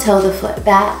 Heel toe the foot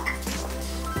back.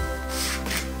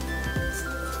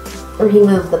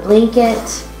 Remove the blanket.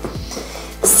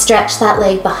 Stretch that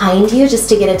leg behind you just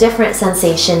to get a different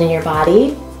sensation in your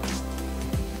body.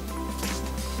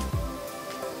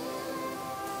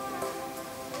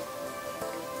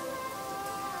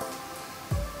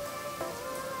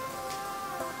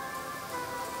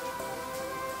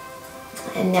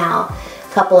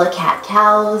 Couple of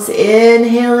cat-cows,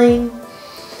 inhaling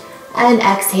and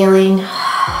exhaling.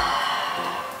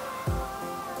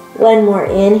 One more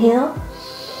inhale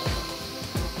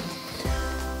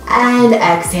and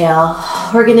exhale.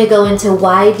 We're gonna go into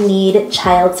wide kneed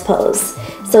child's pose.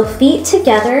 So feet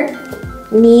together,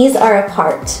 knees are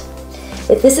apart.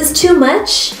 If this is too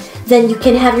much, then you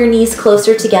can have your knees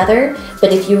closer together.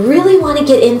 But if you really want to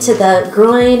get into the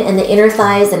groin and the inner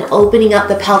thighs and opening up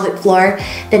the pelvic floor,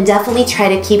 then definitely try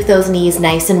to keep those knees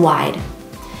nice and wide.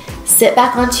 Sit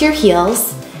back onto your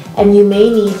heels, and you may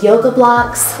need yoga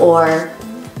blocks or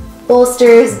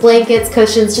bolsters, blankets,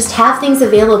 cushions. Just have things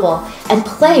available and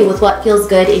play with what feels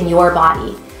good in your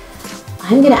body.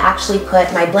 I'm gonna actually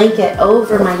put my blanket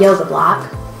over my yoga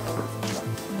block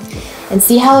and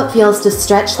see how it feels to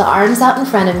stretch the arms out in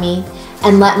front of me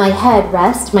and let my head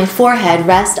rest, my forehead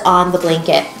rest on the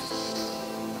blanket.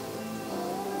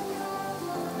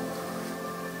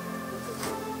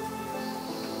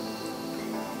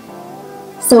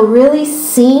 So really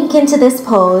sink into this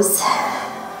pose.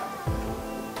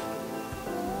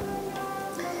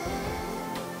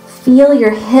 Feel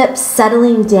your hips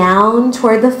settling down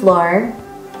toward the floor.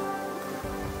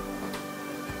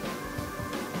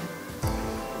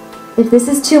 If this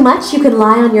is too much, you can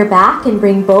lie on your back and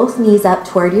bring both knees up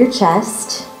toward your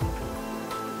chest.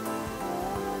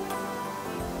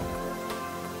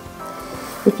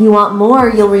 If you want more,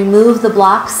 you'll remove the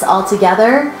blocks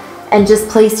altogether and just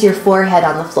place your forehead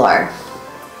on the floor.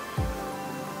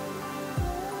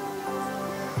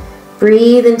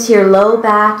 Breathe into your low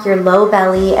back, your low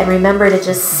belly, and remember to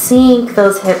just sink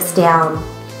those hips down.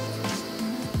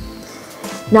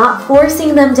 Not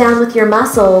forcing them down with your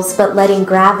muscles, but letting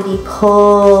gravity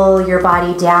pull your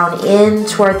body down in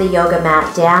toward the yoga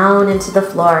mat, down into the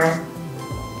floor.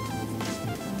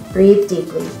 Breathe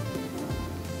deeply.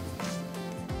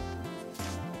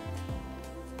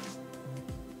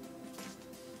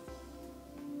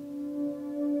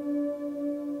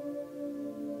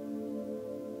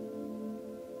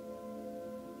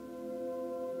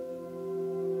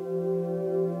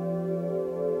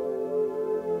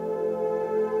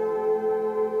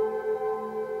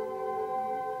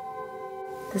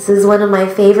 This is one of my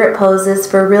favorite poses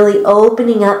for really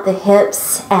opening up the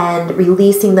hips and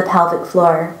releasing the pelvic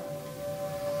floor.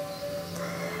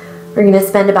 We're going to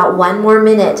spend about 1 more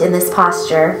minute in this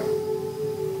posture.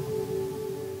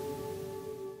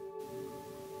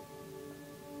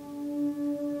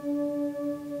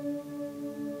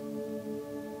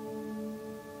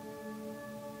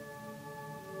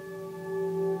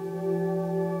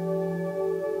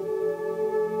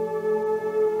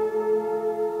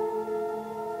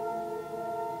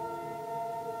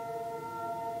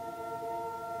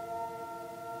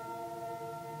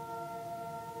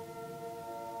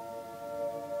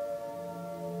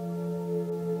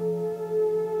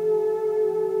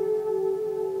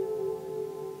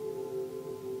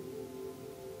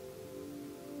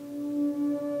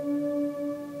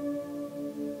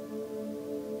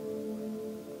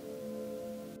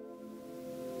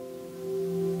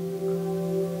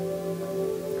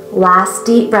 Last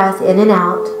deep breath in and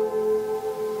out.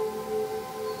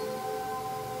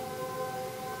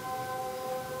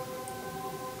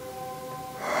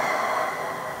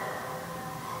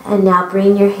 And now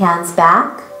bring your hands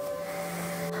back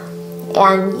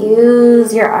and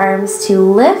use your arms to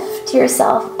lift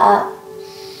yourself up.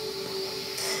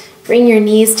 Bring your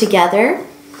knees together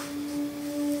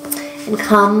and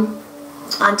come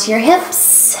onto your hips.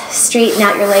 Straighten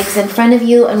out your legs in front of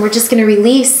you, and we're just going to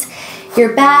release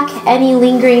your back, any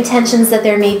lingering tensions that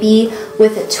there may be,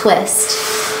 with a twist.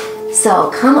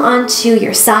 So come onto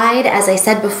your side, as I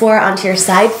said before, onto your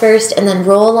side first, and then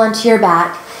roll onto your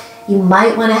back. You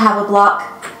might want to have a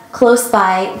block close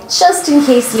by, just in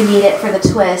case you need it for the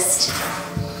twist.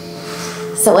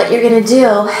 So what you're going to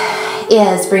do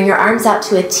is bring your arms out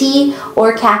to a T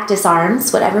or cactus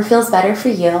arms, whatever feels better for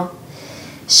you.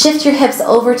 Shift your hips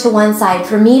over to one side.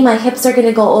 For me, my hips are going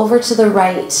to go over to the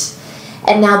right.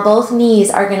 And now both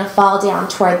knees are going to fall down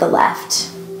toward the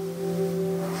left.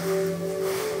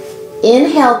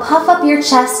 Inhale, puff up your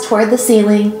chest toward the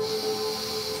ceiling.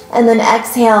 And then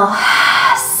exhale,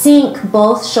 sink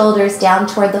both shoulders down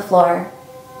toward the floor.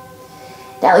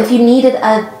 Now, if you needed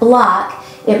a block,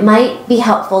 it might be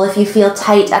helpful if you feel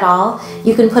tight at all.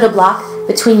 You can put a block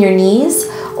between your knees,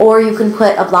 or you can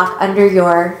put a block under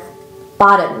your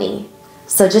bottom knee.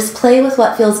 So just play with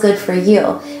what feels good for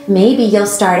you. Maybe you'll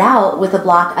start out with a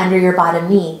block under your bottom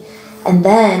knee, and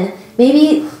then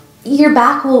maybe your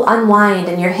back will unwind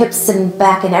and your hips and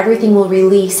back and everything will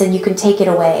release and you can take it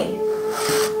away.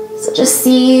 So just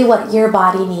see what your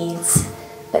body needs.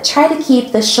 but try to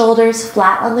keep the shoulders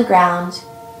flat on the ground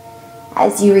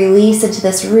as you release into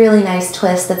this really nice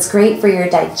twist that's great for your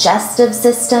digestive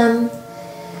system.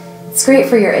 It's great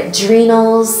for your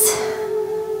adrenals.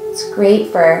 It's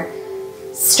great for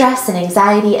stress and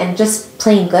anxiety, and just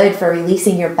plain good for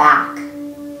releasing your back.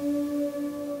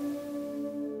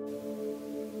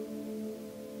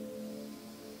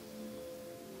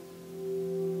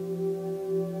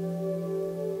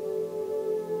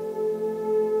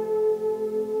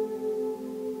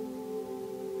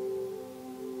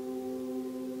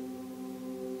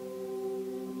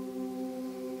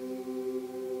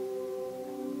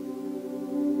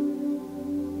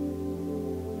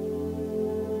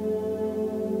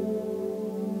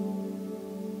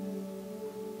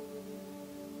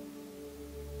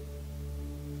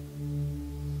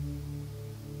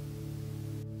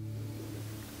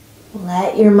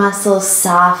 Let your muscles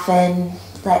soften.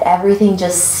 Let everything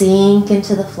just sink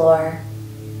into the floor.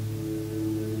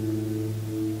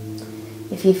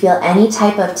 If you feel any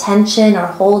type of tension or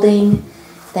holding,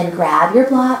 then grab your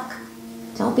block.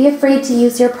 Don't be afraid to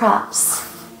use your props.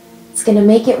 It's going to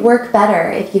make it work better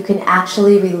if you can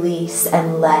actually release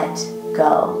and let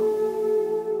go.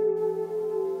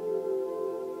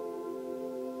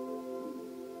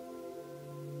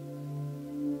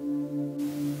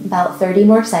 About 30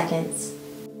 more seconds.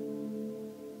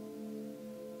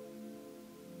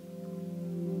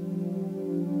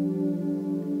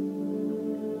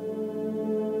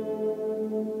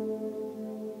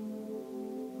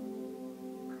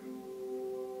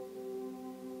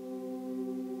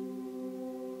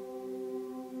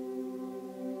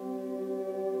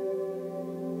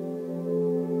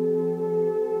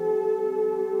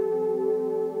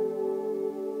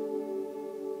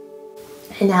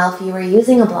 And now if you are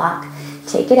using a block,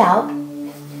 take it out.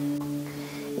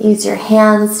 Use your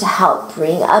hands to help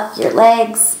bring up your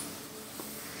legs.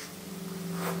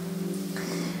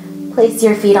 Place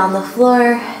your feet on the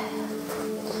floor.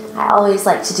 I always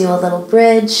like to do a little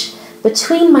bridge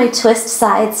between my twist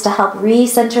sides to help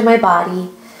recenter my body.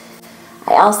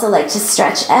 I also like to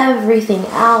stretch everything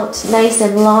out nice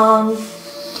and long,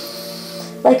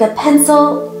 like a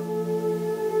pencil.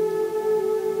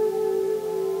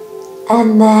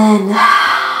 And then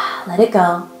let it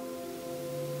go.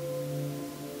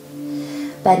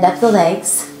 Bend up the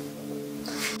legs.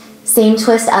 Same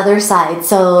twist other side.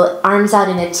 So arms out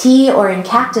in a T or in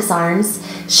cactus arms.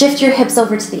 Shift your hips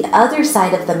over to the other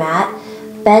side of the mat.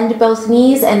 Bend both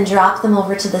knees and drop them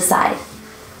over to the side.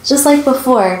 Just like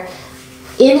before.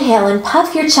 Inhale and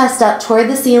puff your chest up toward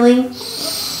the ceiling.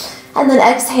 And then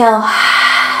exhale,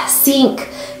 sink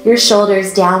your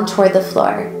shoulders down toward the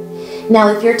floor. Now,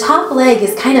 if your top leg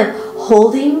is kind of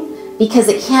holding because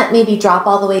it can't maybe drop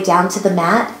all the way down to the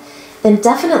mat, then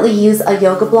definitely use a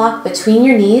yoga block between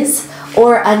your knees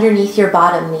or underneath your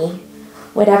bottom knee,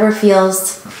 whatever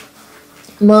feels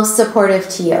most supportive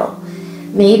to you.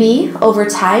 Maybe over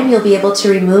time you'll be able to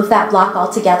remove that block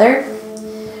altogether,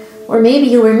 or maybe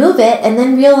you'll remove it and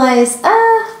then realize,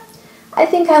 I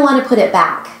think I want to put it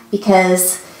back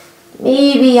because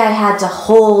maybe I had to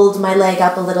hold my leg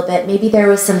up a little bit. Maybe there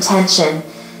was some tension.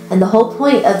 And the whole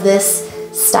point of this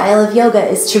style of yoga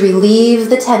is to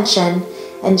relieve the tension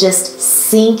and just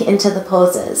sink into the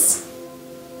poses.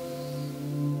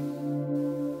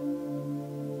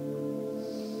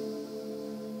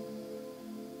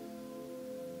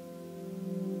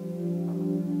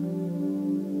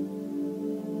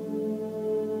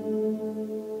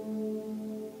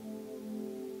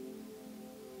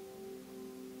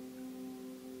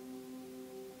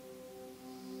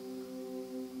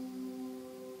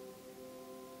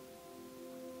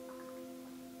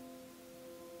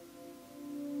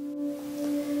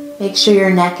 Make sure your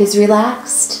neck is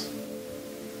relaxed.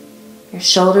 Your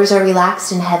shoulders are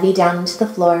relaxed and heavy down into the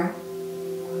floor.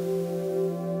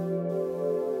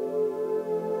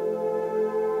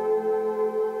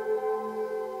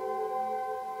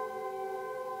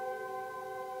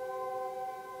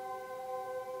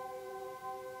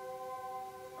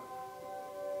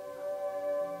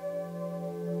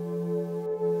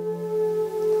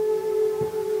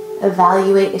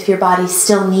 Evaluate if your body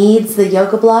still needs the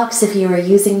yoga blocks, if you are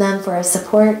using them for a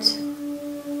support.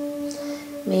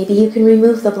 Maybe you can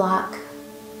remove the block.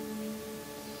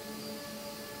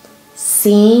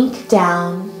 Sink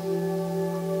down.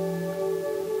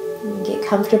 And get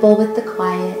comfortable with the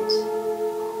quiet,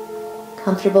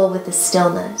 comfortable with the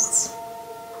stillness.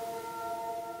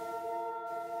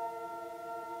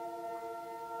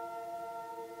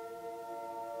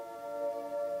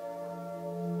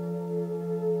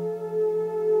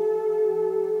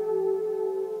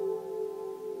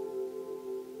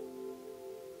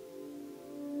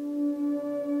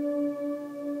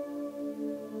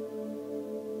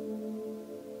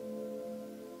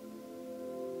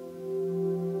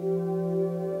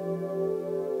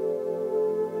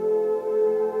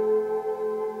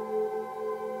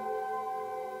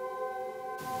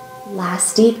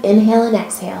 Last deep inhale and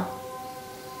exhale.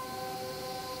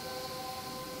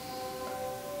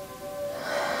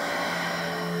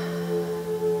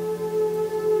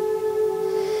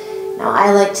 Now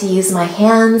I like to use my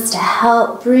hands to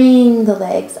help bring the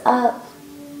legs up.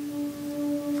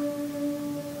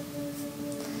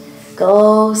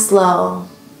 Go slow.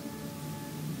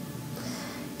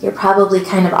 You're probably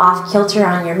kind of off kilter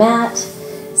on your mat,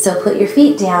 so put your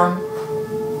feet down.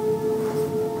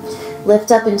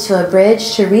 Lift up into a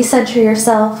bridge to recenter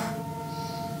yourself.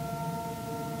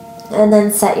 And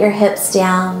then set your hips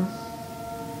down.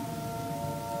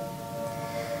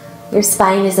 Your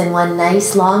spine is in one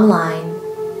nice long line.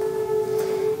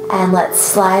 And let's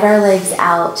slide our legs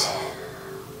out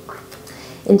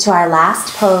into our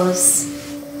last pose.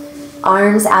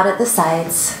 Arms out at the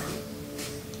sides.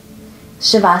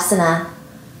 Shavasana.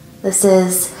 This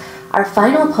is our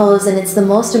final pose, and it's the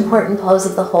most important pose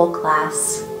of the whole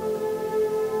class.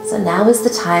 So now is the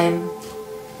time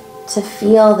to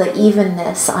feel the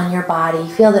evenness on your body.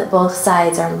 Feel that both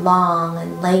sides are long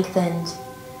and lengthened,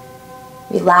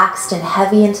 relaxed and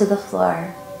heavy into the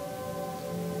floor.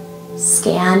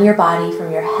 Scan your body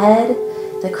from your head,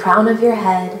 the crown of your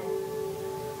head,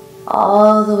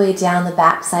 all the way down the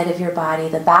back side of your body,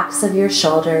 the backs of your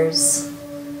shoulders,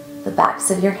 the backs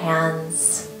of your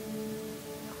hands,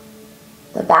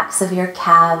 the backs of your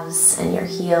calves and your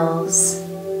heels.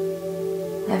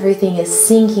 Everything is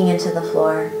sinking into the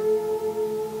floor.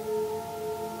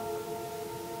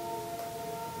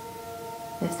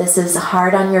 If this is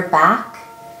hard on your back,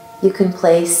 you can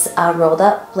place a rolled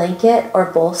up blanket or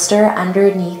bolster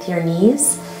underneath your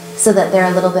knees so that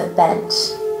they're a little bit bent.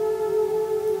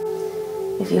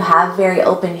 If you have very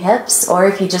open hips, or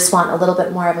if you just want a little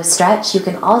bit more of a stretch, you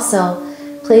can also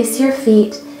place your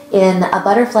feet in a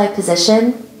butterfly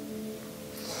position.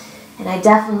 And I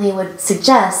definitely would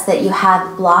suggest that you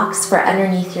have blocks for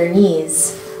underneath your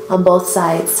knees on both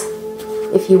sides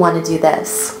if you want to do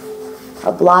this.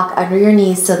 A block under your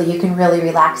knees so that you can really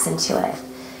relax into it.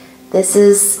 This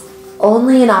is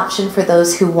only an option for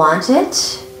those who want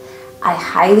it. I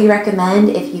highly recommend,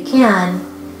 if you can,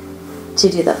 to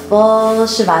do the full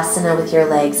Shavasana with your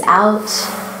legs out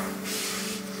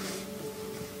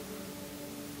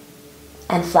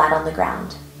and flat on the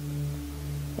ground.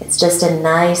 It's just a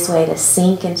nice way to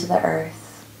sink into the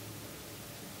earth.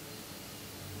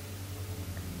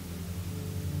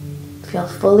 Feel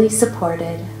fully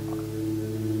supported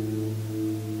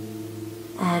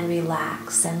and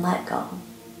relax and let go.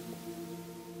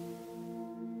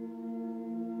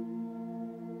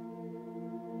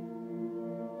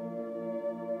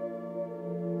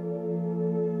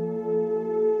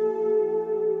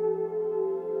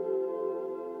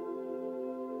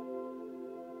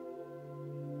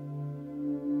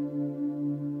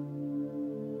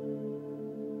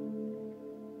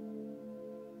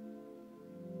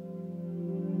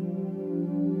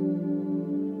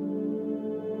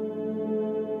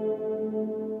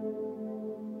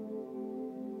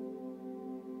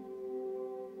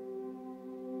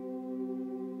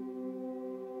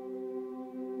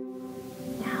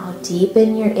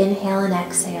 Deepen your inhale and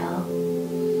exhale.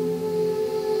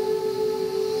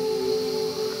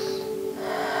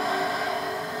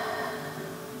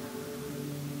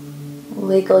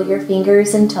 Wiggle your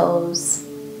fingers and toes.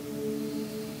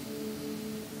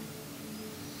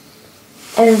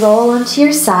 And roll onto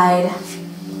your side.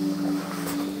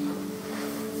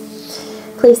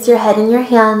 Place your head in your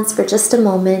hands for just a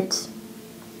moment.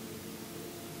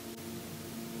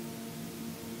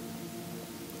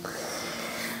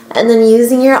 And then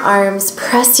using your arms,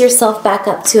 press yourself back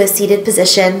up to a seated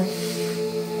position.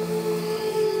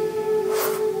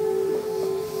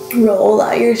 Roll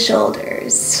out your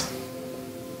shoulders.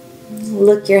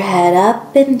 Look your head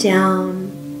up and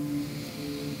down.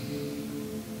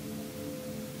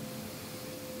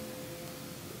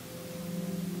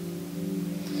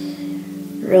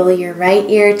 Roll your right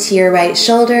ear to your right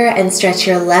shoulder and stretch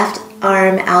your left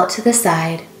arm out to the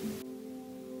side.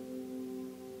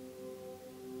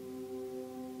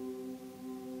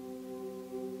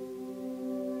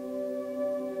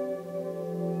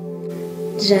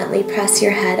 Gently press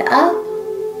your head up.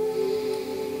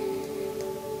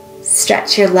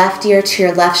 Stretch your left ear to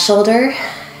your left shoulder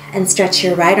and stretch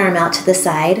your right arm out to the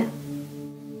side.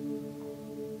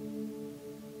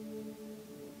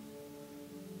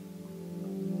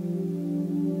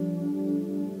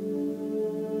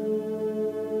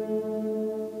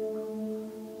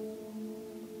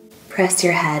 Press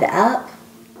your head up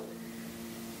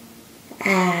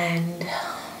and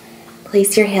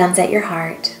place your hands at your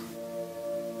heart.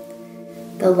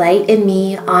 The light in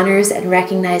me honors and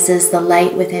recognizes the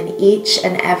light within each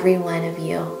and every one of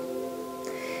you.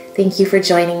 Thank you for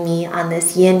joining me on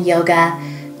this yin yoga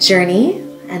journey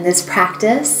and this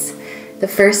practice, the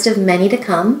first of many to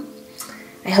come.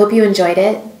 I hope you enjoyed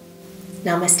it.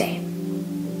 Namaste.